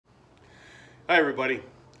Hi everybody.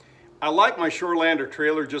 I like my shorelander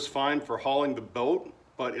trailer just fine for hauling the boat,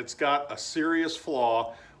 but it's got a serious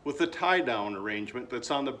flaw with the tie-down arrangement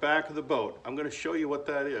that's on the back of the boat. I'm going to show you what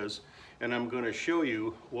that is, and I'm going to show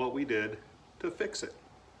you what we did to fix it.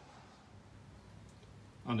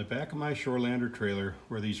 On the back of my shorelander trailer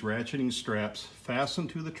where these ratcheting straps fasten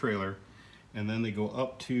to the trailer and then they go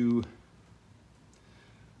up to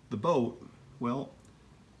the boat, well,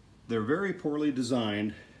 they're very poorly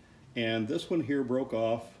designed. And this one here broke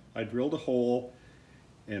off. I drilled a hole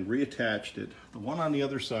and reattached it. The one on the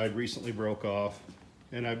other side recently broke off,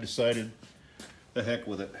 and I've decided the heck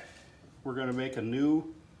with it. We're going to make a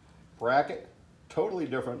new bracket, totally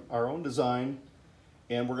different, our own design,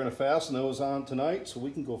 and we're going to fasten those on tonight so we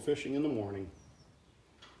can go fishing in the morning.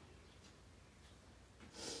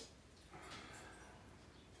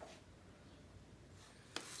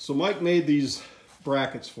 So Mike made these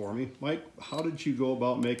brackets for me. Mike, how did you go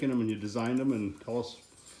about making them, and you designed them, and tell us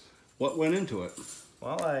what went into it?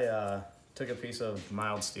 Well, I took a piece of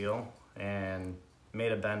mild steel and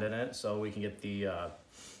made a bend in it so we can get the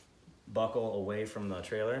buckle away from the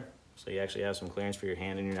trailer, so you actually have some clearance for your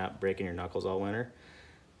hand and you're not breaking your knuckles all winter.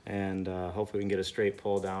 And hopefully we can get a straight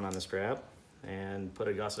pull down on the strap and put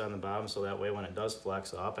a gusset on the bottom, so that way when it does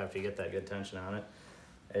flex up after you get that good tension on it,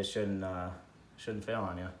 it shouldn't fail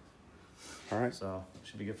on you. All right. So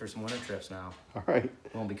should be good for some winter trips now. All right.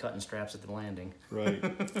 Won't be cutting straps at the landing. Right.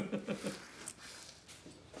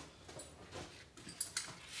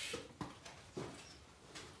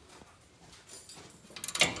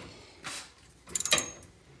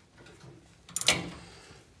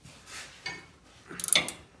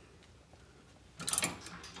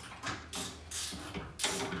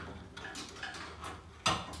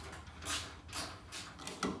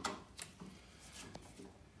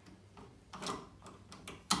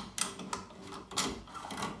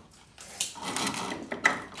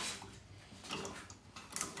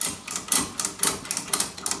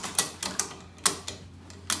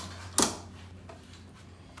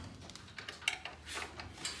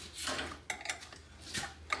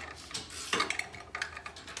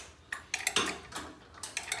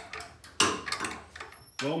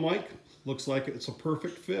 Well, Mike, looks like it's a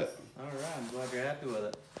perfect fit. All right, I'm glad you're happy with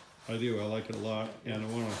it. I do. I like it a lot, and I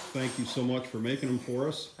want to thank you so much for making them for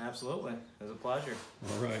us. Absolutely. It was a pleasure.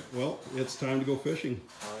 All right. Well, it's time to go fishing.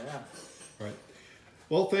 Oh, yeah. All right.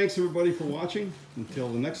 Well, thanks everybody for watching. Until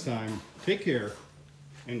the next time, take care,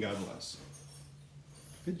 and God bless.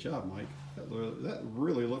 Good job, Mike. That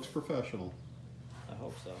really looks professional. I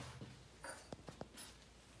hope so.